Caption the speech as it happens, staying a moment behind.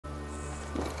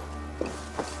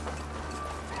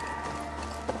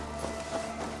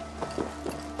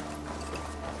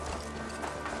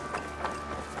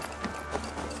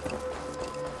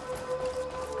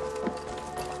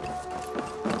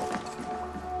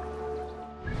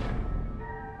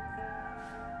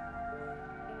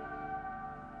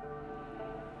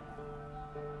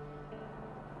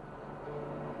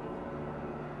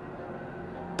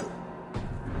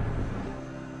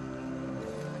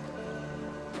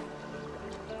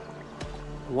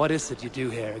What is it you do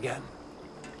here again?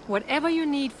 Whatever you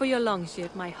need for your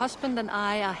longship, my husband and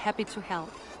I are happy to help.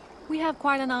 We have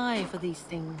quite an eye for these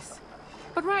things.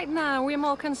 But right now, we're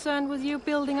more concerned with you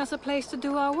building us a place to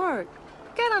do our work.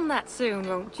 Get on that soon,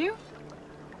 won't you?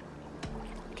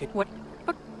 What?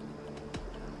 But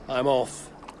I'm off.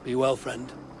 Be well,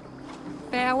 friend.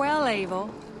 farewell, Eivor.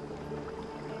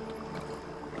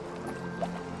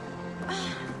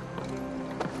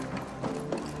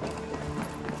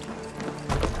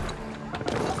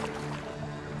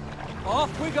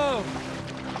 Off we go!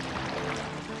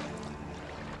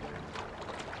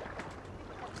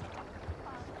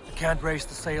 You can't raise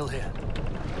the sail here.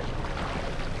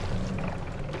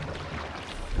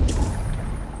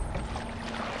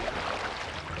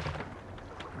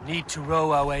 Need to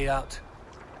row our way out.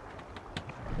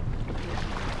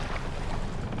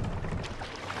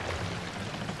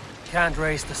 Can't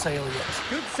raise the sail yet.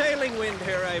 Good sailing wind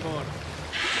here, Eivor.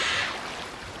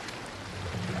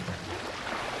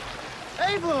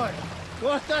 Eivor!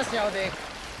 Gott að sjá þig.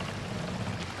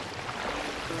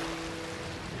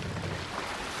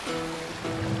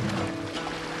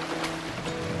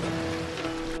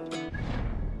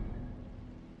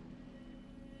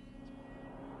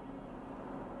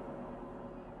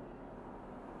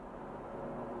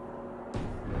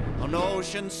 On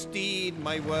ocean steed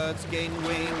my words gain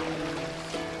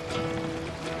wings.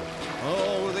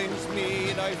 Odin's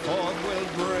mead I forth will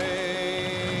bring.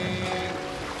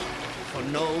 For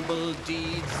noble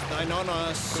deeds thine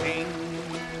honor sing.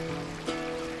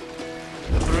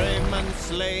 The brave man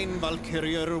slain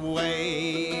Valkyrier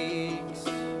wakes.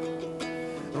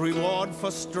 Reward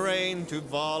for strain to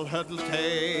Valhalla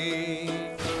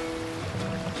take.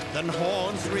 Then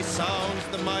horns resounds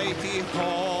the mighty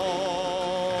horn.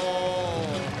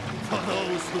 For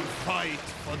those who fight,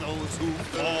 for those who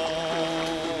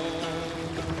fall.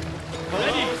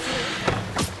 Ready!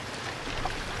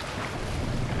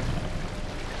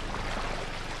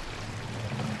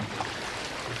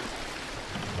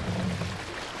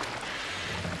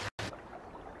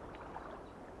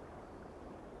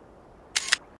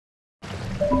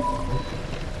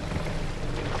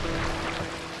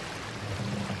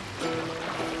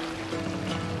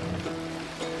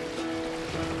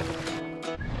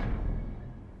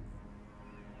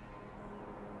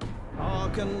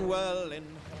 Hearken well in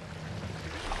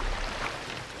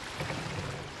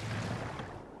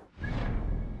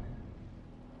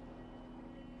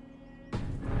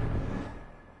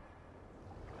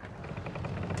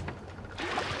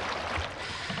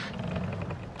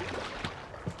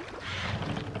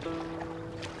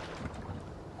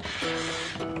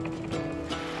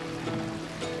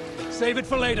Save it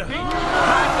for later.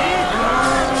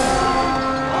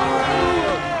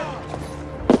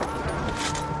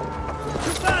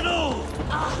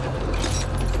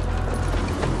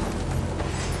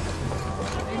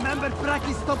 Remember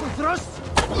Braki's double thrust?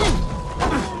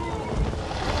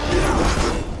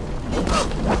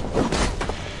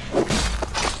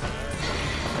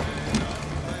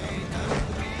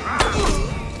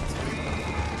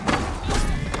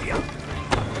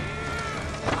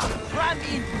 Ram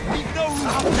in! Leave no room!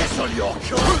 I'll piss on your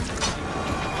coat!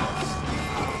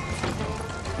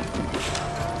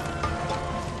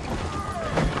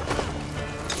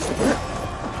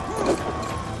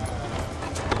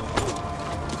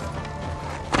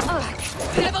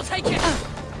 Devil take it!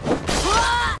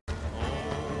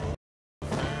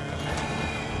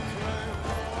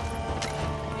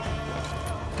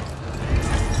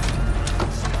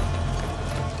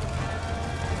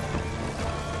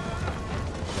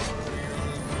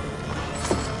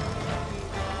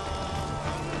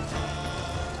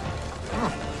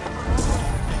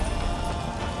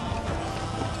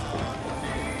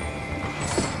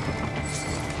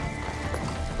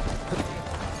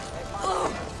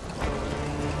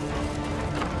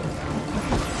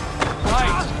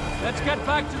 Let's get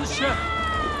back to the ship.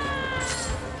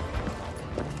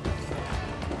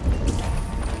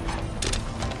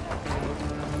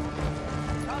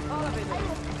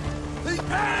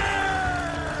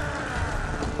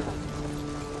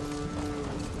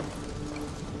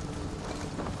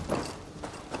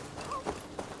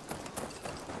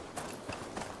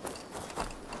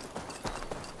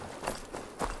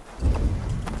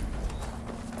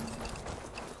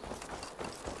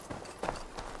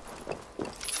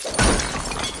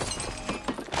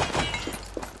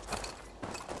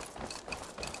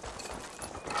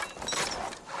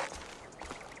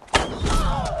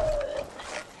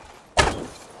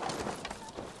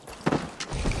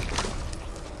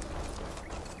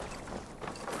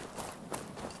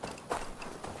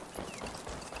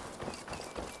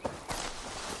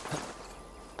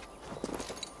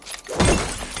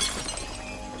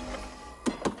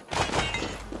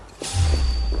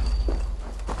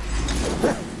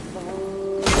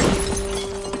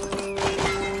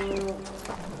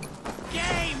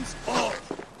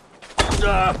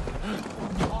 Over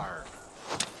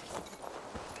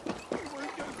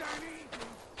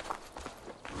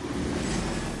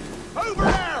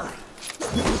there!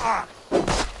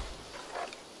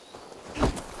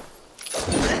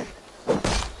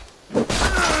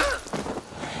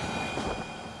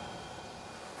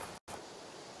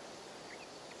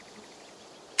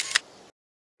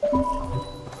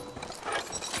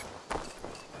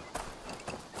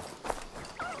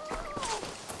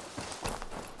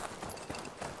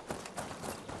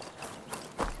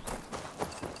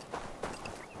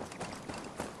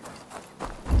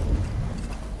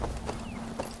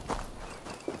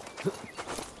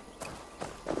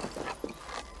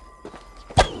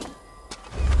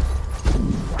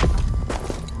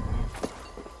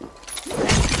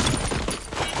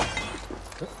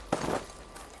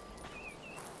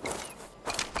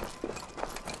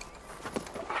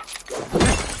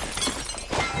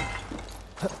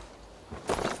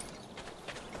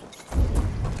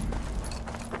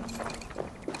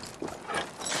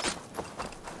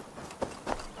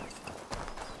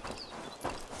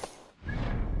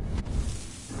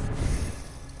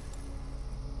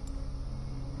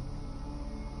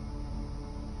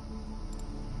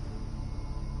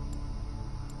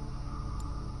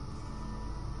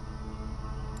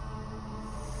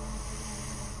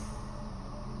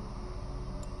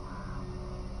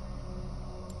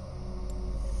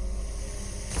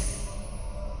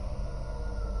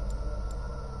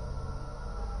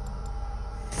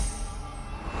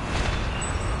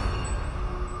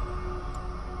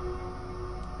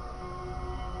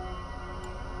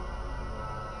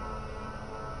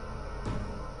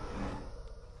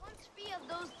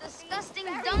 Disgusting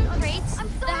dung crates, I'm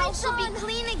the sorry, house will be son.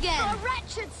 clean again. For a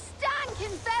wretched,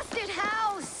 stank-infested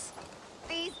house.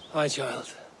 These... Hi,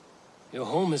 child. Your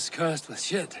home is cursed with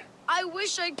shit. I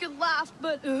wish I could laugh,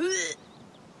 but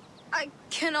I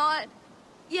cannot.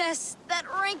 Yes, that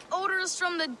rank odor is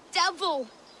from the devil.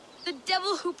 The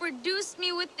devil who produced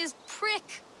me with this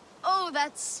prick. Oh,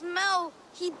 that smell.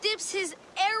 He dips his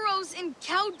arrows in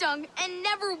cow dung and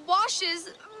never washes.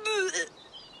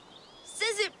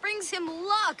 Says it brings him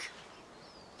luck.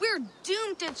 We're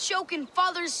doomed to choke in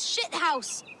Father's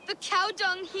shithouse. The cow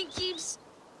dung he keeps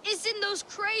is in those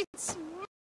crates.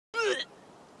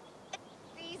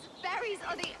 These berries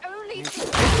are the only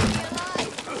thing keeping me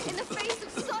alive in the face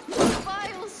of such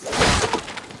trials.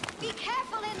 Be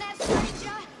careful in there,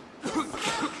 stranger. The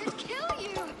smell could kill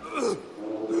you.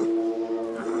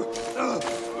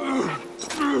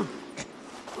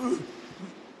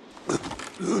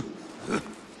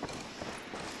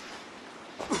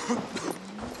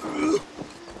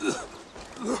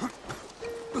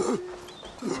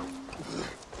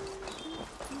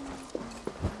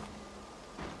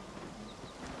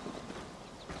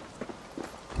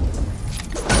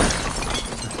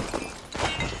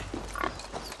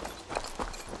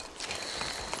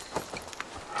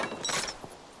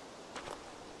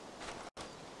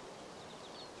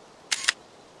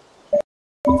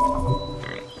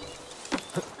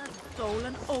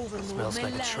 Smells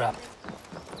like a trap.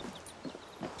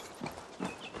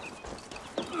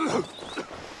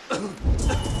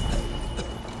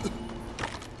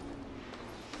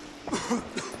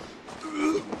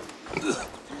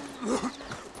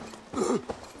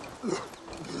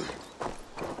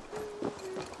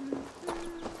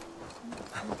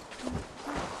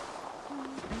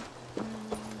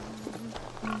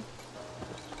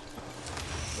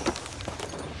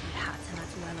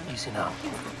 Easy now.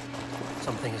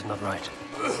 Something is not right.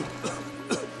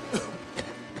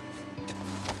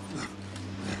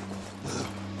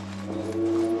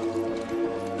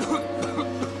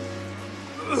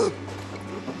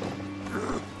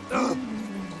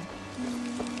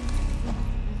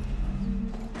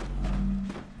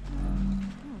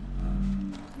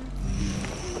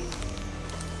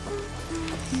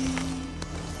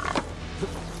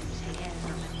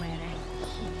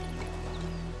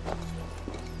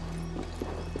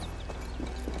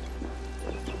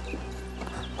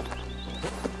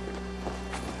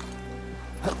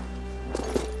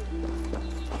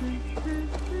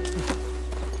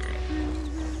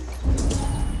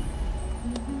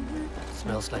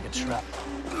 Smells like a trap.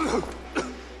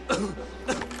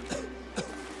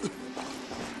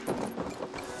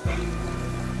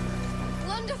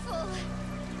 Wonderful.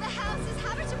 The house is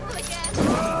habitable again.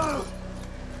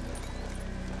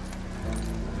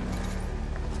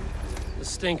 The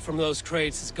stink from those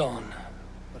crates is gone.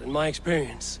 But in my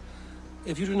experience,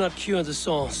 if you do not cure the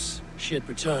sauce, shit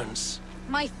returns.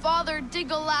 My father,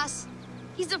 Digolas,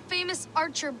 he's a famous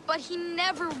archer, but he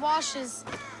never washes.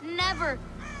 Never.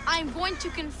 I'm going to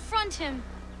confront him.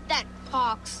 That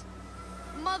pox.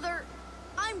 Mother,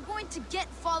 I'm going to get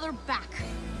Father back.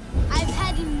 I've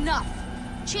had enough.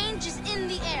 Change is in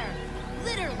the air.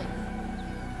 Literally.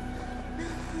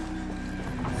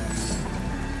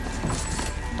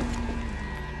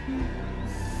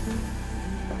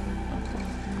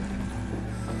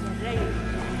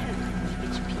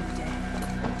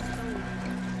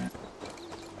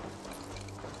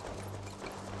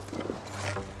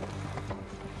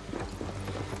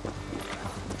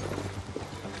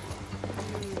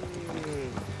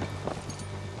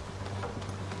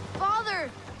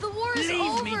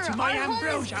 Leave me to my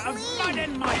ambrosia of mud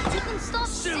and might. You can stop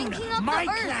Soon, sinking up my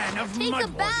the earth. clan of Take mud a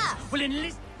bath. warriors will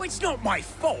enlist. Well, it's not my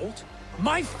fault.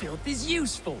 My filth is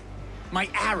useful. My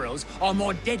arrows are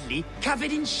more deadly,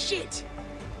 covered in shit.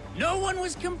 No one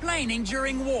was complaining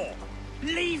during war.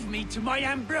 Leave me to my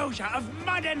ambrosia of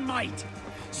mud and might.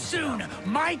 Soon,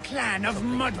 my clan of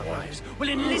mud warriors will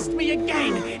enlist me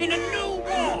again in a new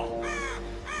war.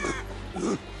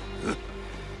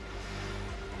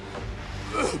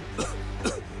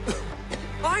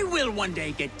 I will one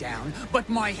day get down, but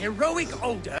my heroic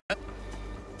odor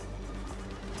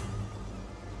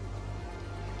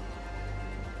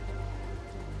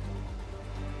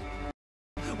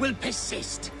will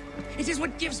persist. It is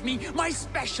what gives me my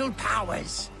special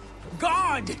powers.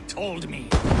 God told me.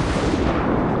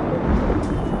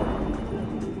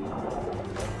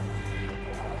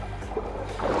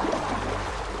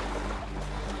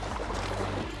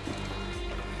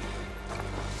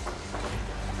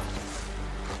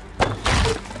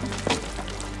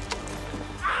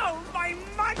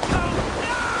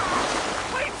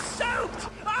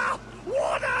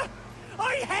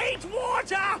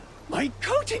 My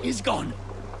coating is gone!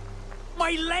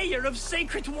 My layer of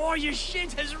sacred warrior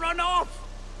shit has run off!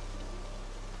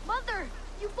 Mother,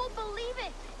 you won't believe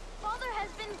it! Father has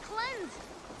been cleansed!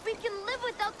 We can live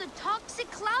without the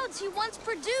toxic clouds he once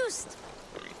produced!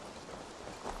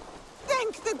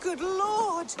 Thank the good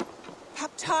Lord!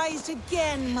 Baptized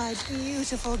again, my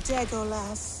beautiful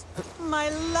Degolas. My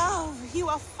love, you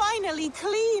are finally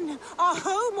clean! Our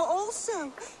home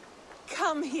also!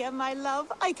 Come here, my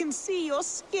love. I can see your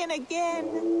skin again.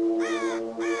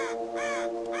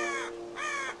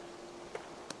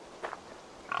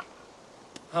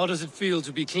 How does it feel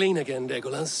to be clean again,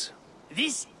 Legolas?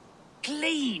 This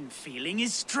clean feeling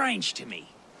is strange to me.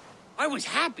 I was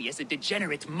happy as a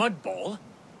degenerate mudball.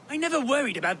 I never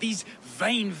worried about these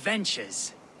vain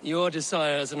ventures. Your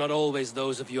desires are not always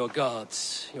those of your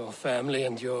gods, your family,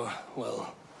 and your,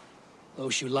 well,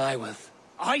 those you lie with.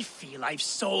 I feel I've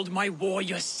sold my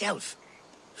warrior self.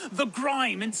 The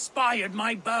grime inspired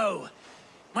my bow.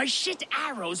 My shit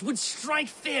arrows would strike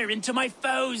fear into my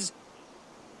foes'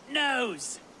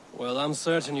 nose. Well, I'm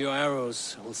certain your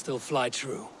arrows will still fly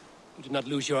true. You did not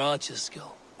lose your archer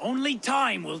skill. Only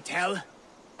time will tell.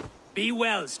 Be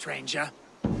well, stranger.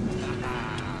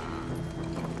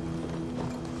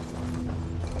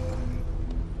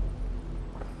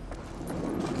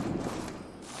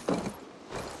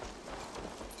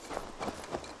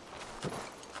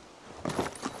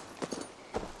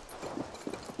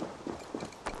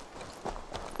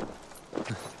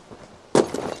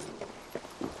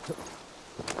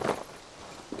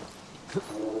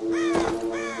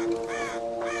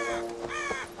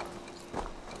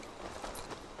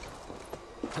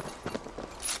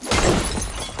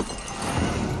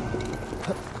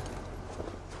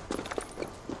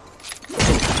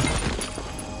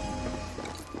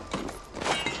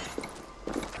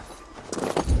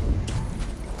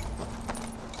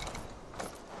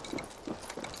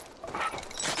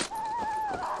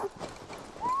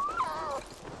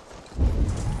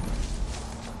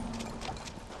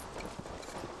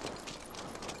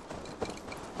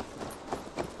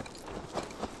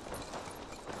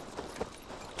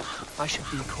 I should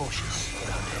be cautious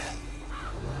around here.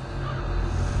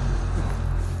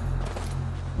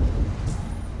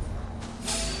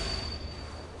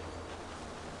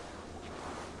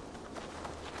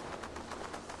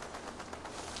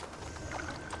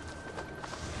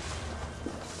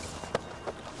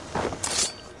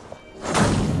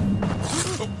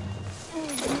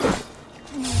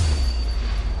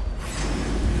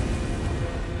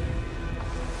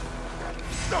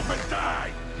 Stop and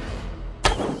die!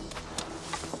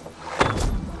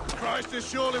 Christ is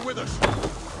surely with us.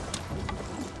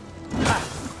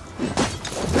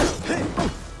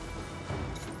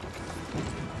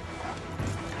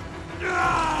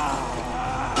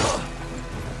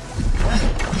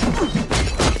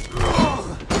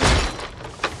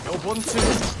 No one to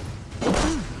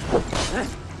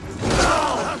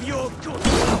Have your good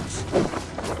thoughts.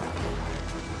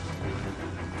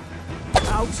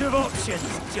 out of options.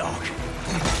 Patience, dog.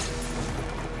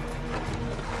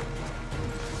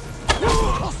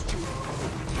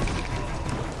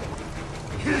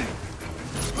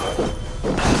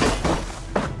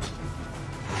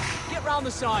 Get round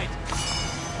the side.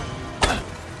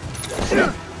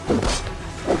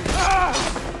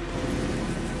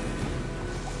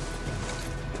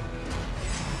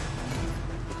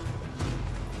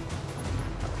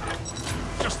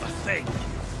 Just the thing.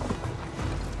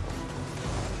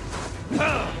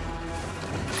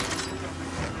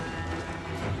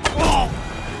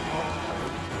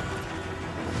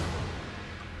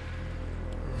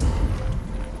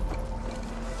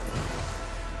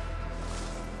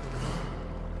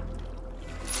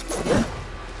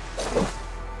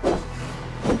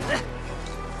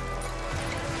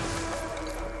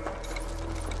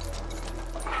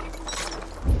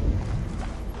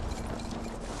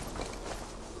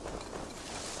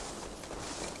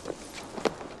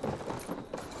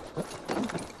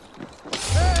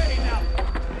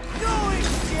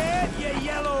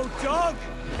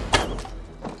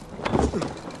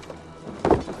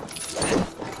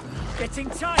 Getting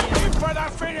tired. In for the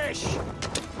finish!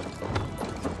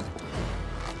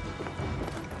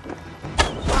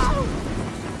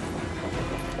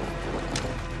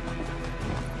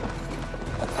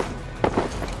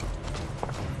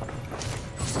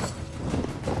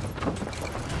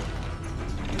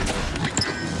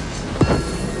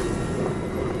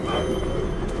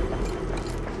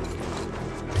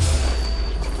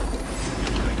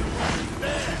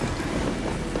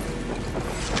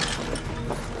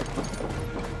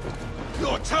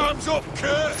 Your time's up,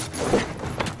 Kurt!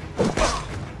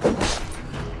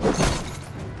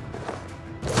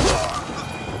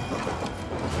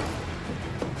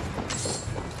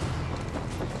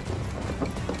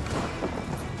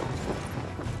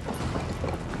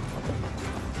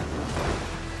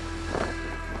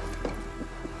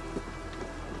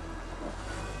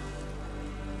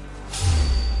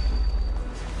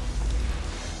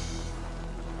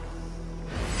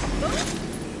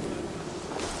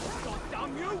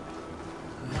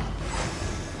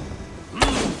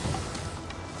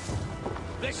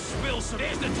 Let's spill some.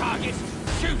 There's the target.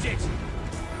 Shoot it.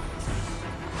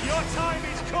 Your time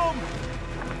is come.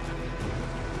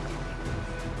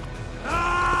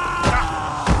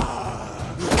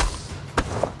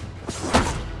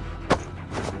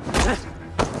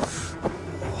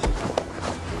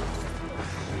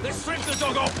 Let's strip the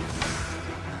dog off.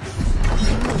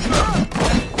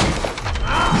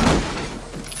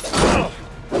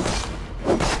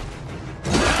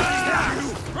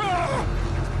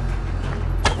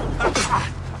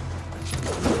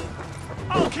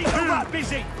 I'll keep the rat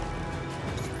busy!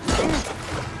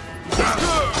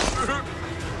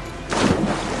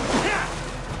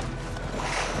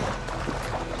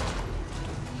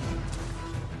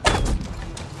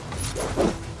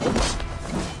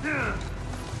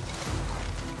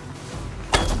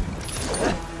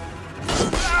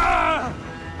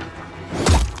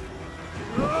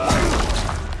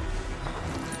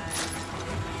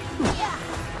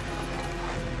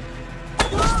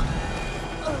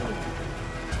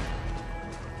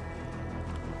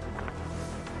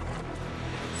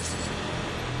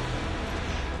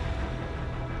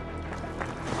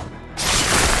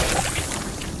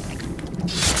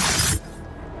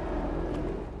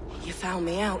 You found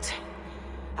me out.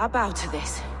 I bow to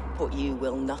this, but you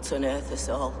will not unearth us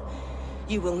all.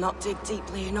 You will not dig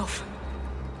deeply enough.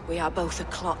 We are both a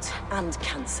clot and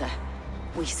cancer.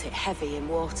 We sit heavy in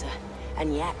water,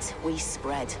 and yet we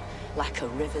spread like a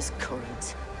river's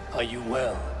current. Are you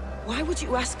well? Why would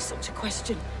you ask such a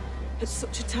question at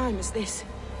such a time as this?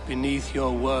 Beneath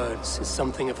your words is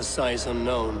something of a size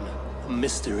unknown, a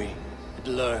mystery. It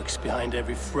lurks behind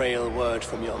every frail word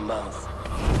from your mouth.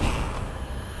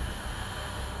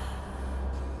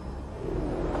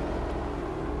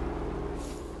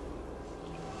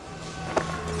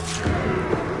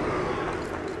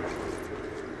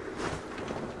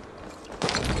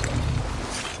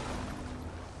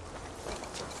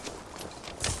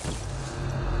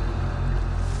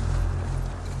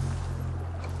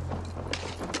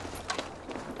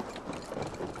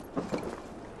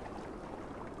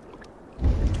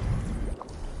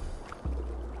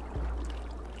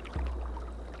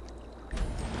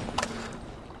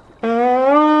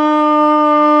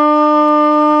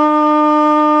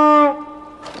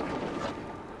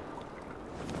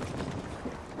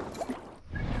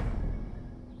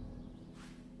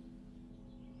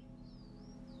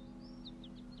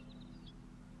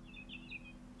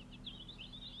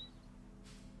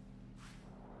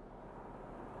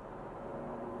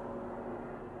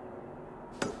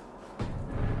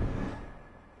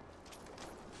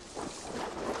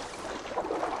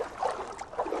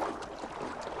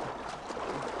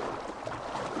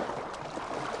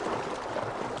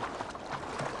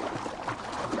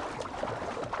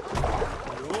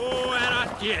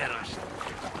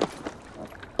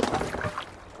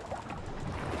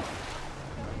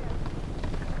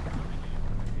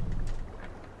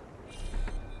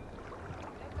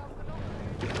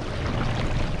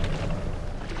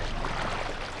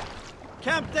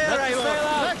 there,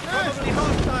 Ivor! Probably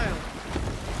hostile!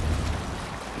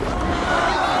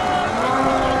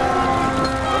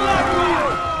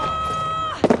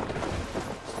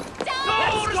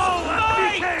 Let's go,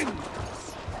 Viking!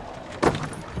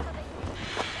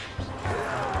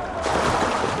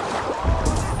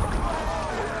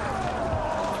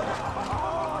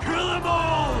 Kill them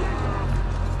all!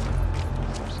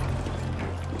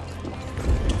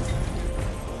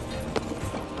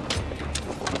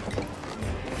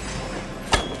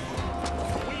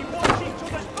 We watch each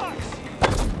other's backs!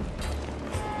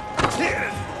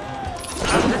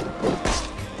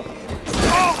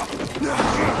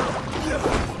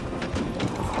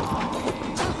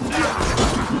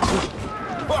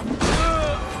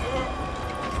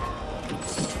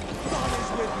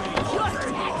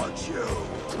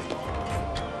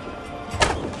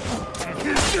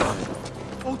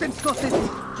 Odin's got it!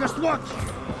 Just watch!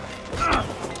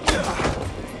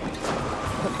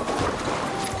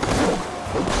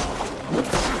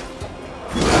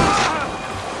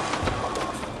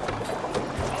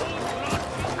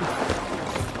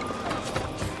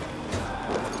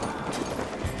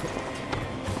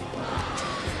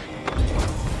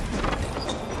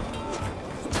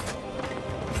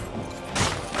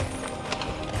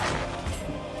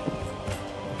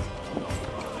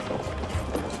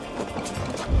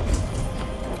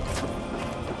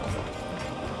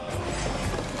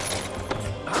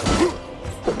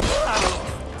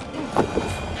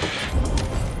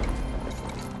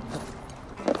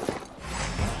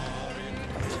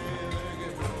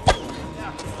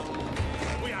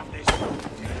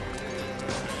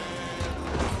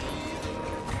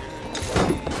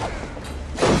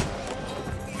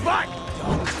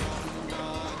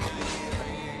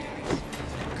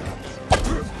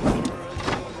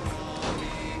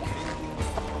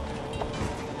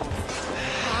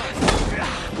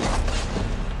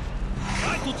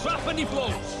 Any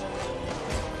blows?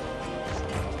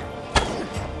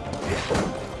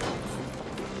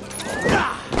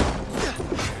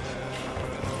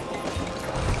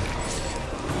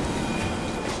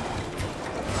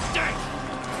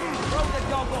 Throw the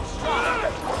dog off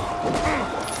stride.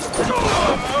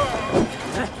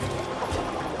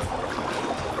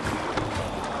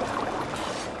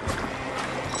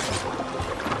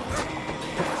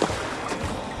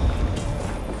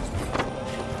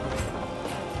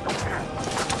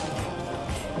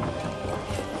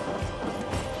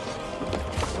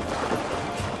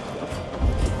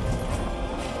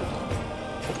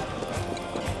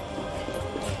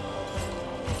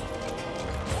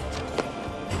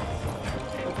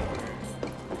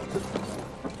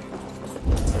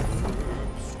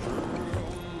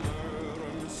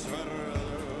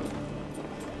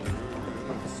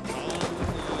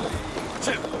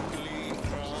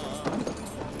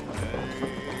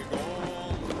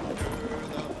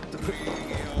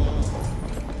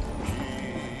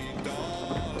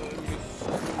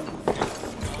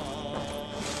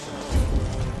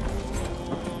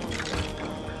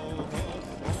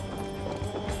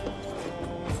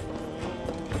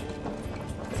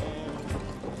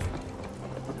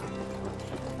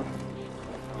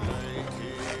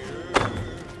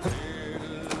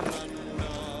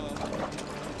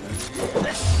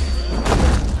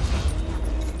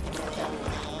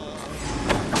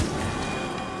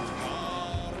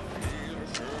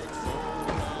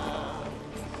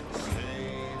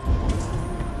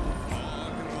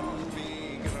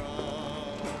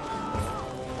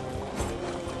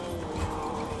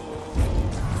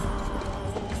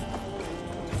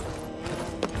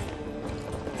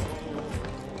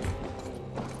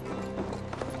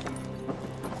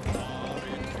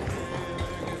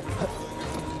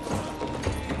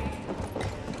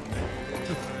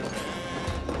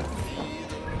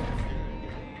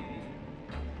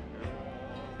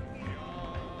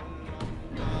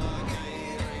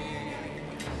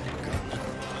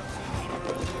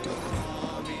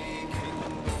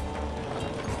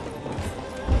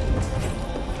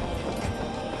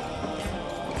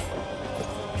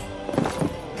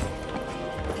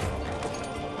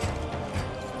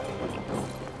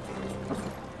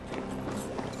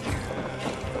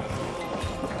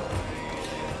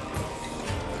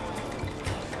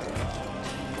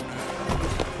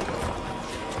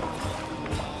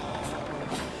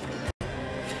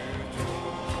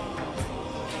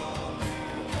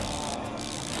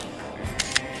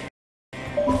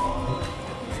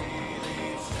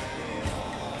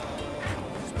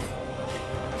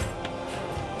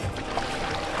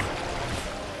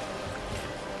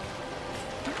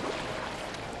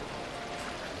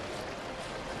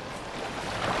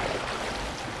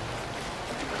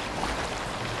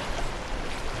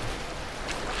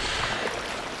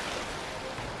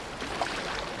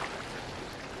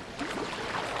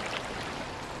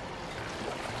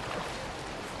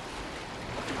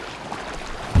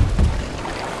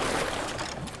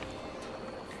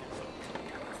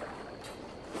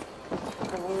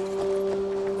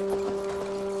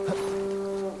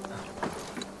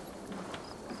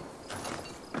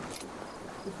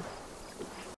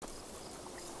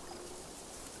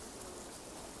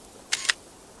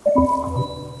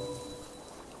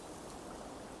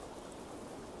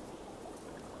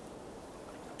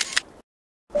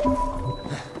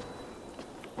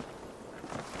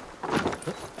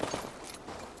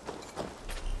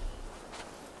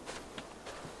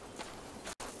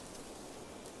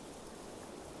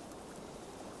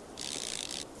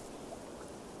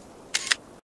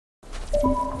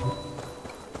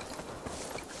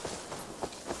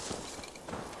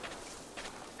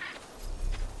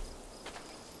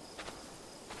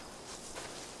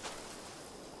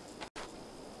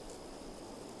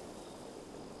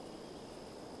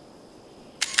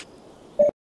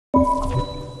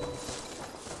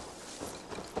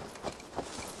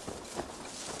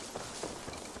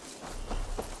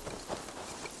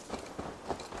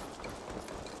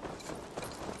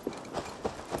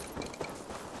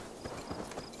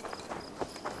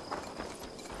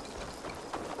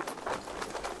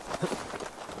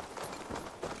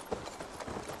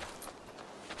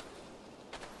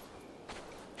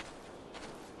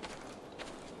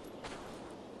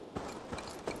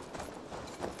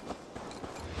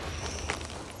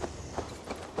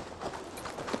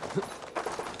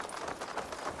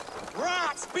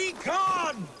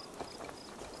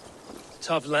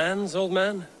 Tough lands, old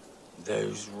man?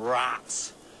 Those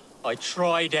rats. I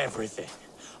tried everything.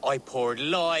 I poured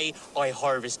lye, I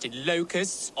harvested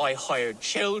locusts, I hired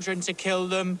children to kill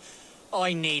them.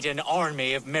 I need an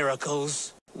army of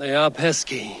miracles. They are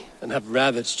pesky, and have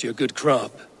ravaged your good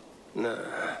crop. Nah,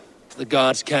 the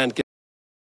gods can't get...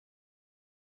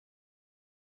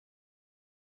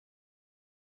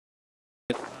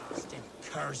 Bastard,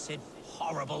 cursed,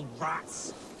 horrible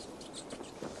rats.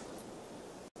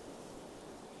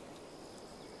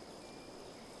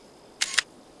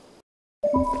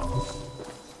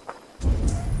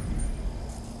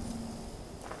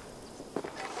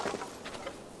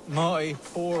 My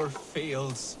poor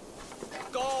fields.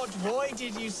 God, why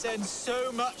did you send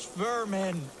so much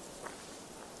vermin?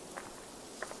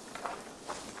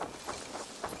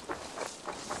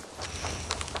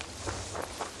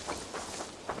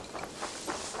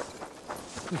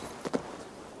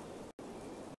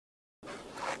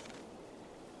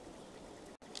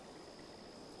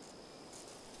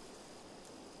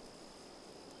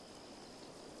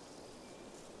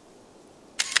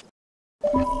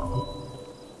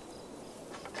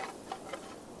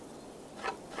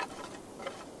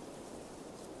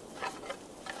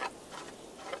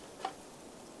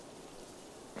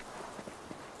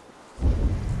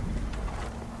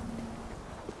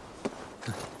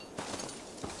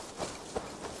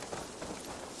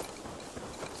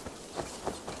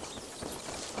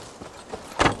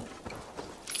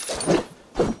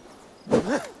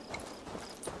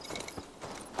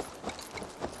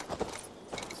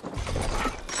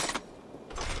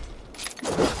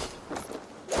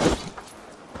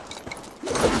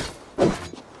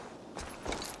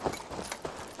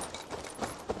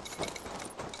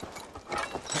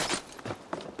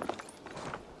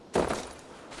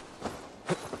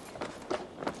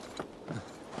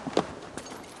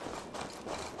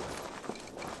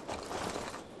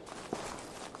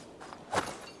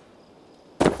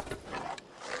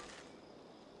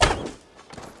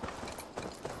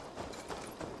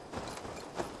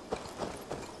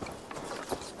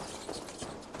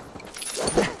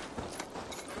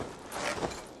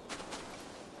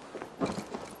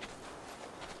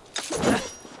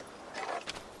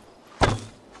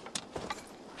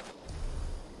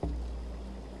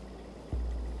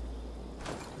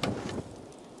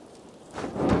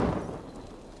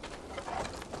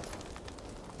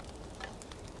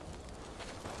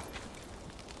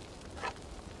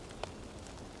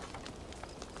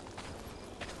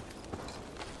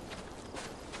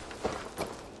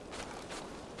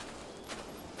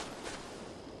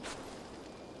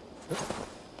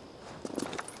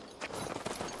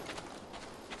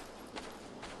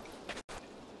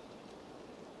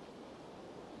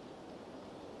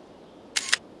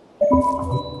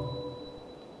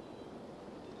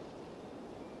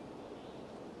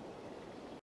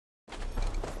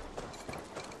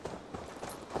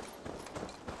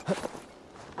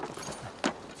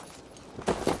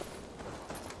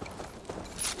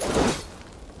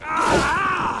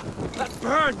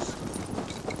 Burns!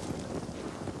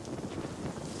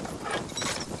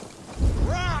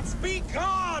 Rats, be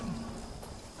gone!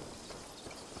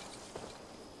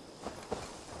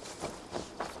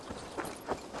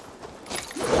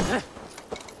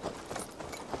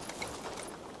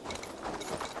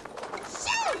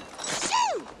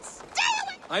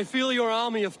 I feel your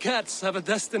army of cats have a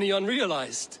destiny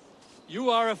unrealized. You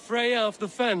are a Freya of the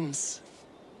Fens.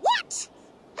 What?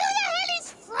 Who the hell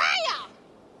is Freya?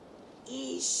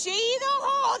 Is she the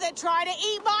whore that tried to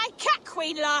eat my cat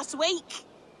queen last week?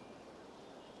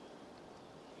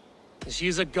 She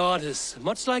is a goddess,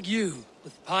 much like you,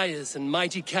 with pious and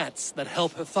mighty cats that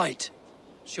help her fight.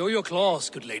 Show your claws,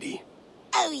 good lady.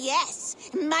 Oh yes,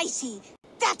 mighty.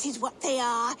 That is what they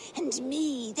are, and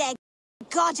me, their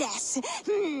goddess.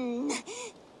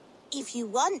 If you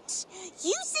want,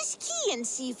 use this key and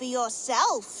see for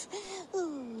yourself.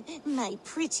 Ooh, my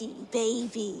pretty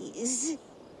babies.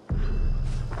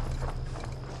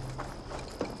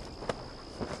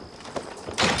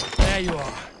 There you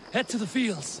are. Head to the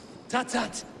fields.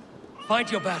 Tat-tat.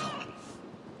 Fight your battle.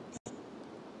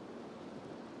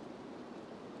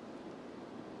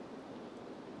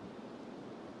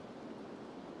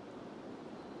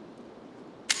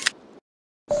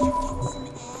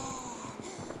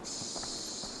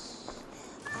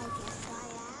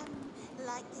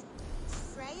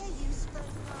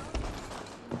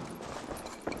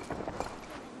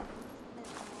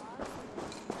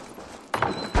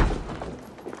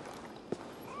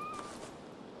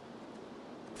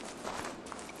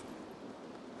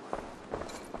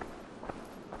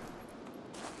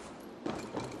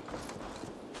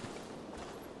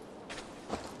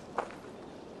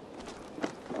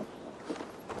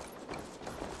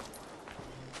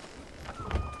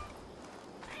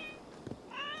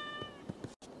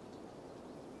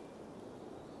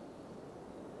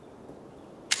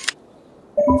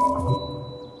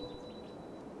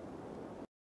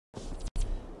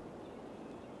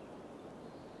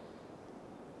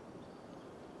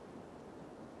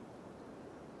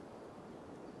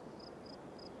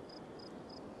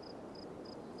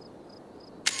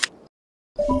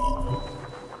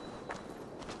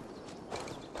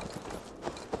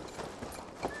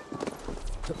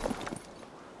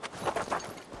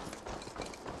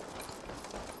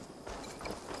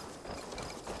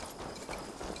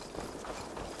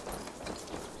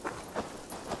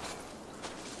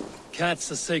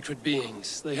 Cats are sacred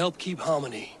beings. They help keep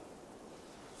harmony.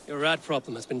 Your rat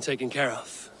problem has been taken care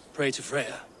of. Pray to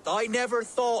Freya. I never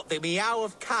thought the meow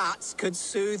of cats could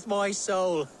soothe my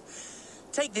soul.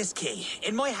 Take this key.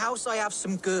 In my house I have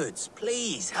some goods.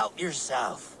 Please, help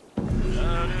yourself.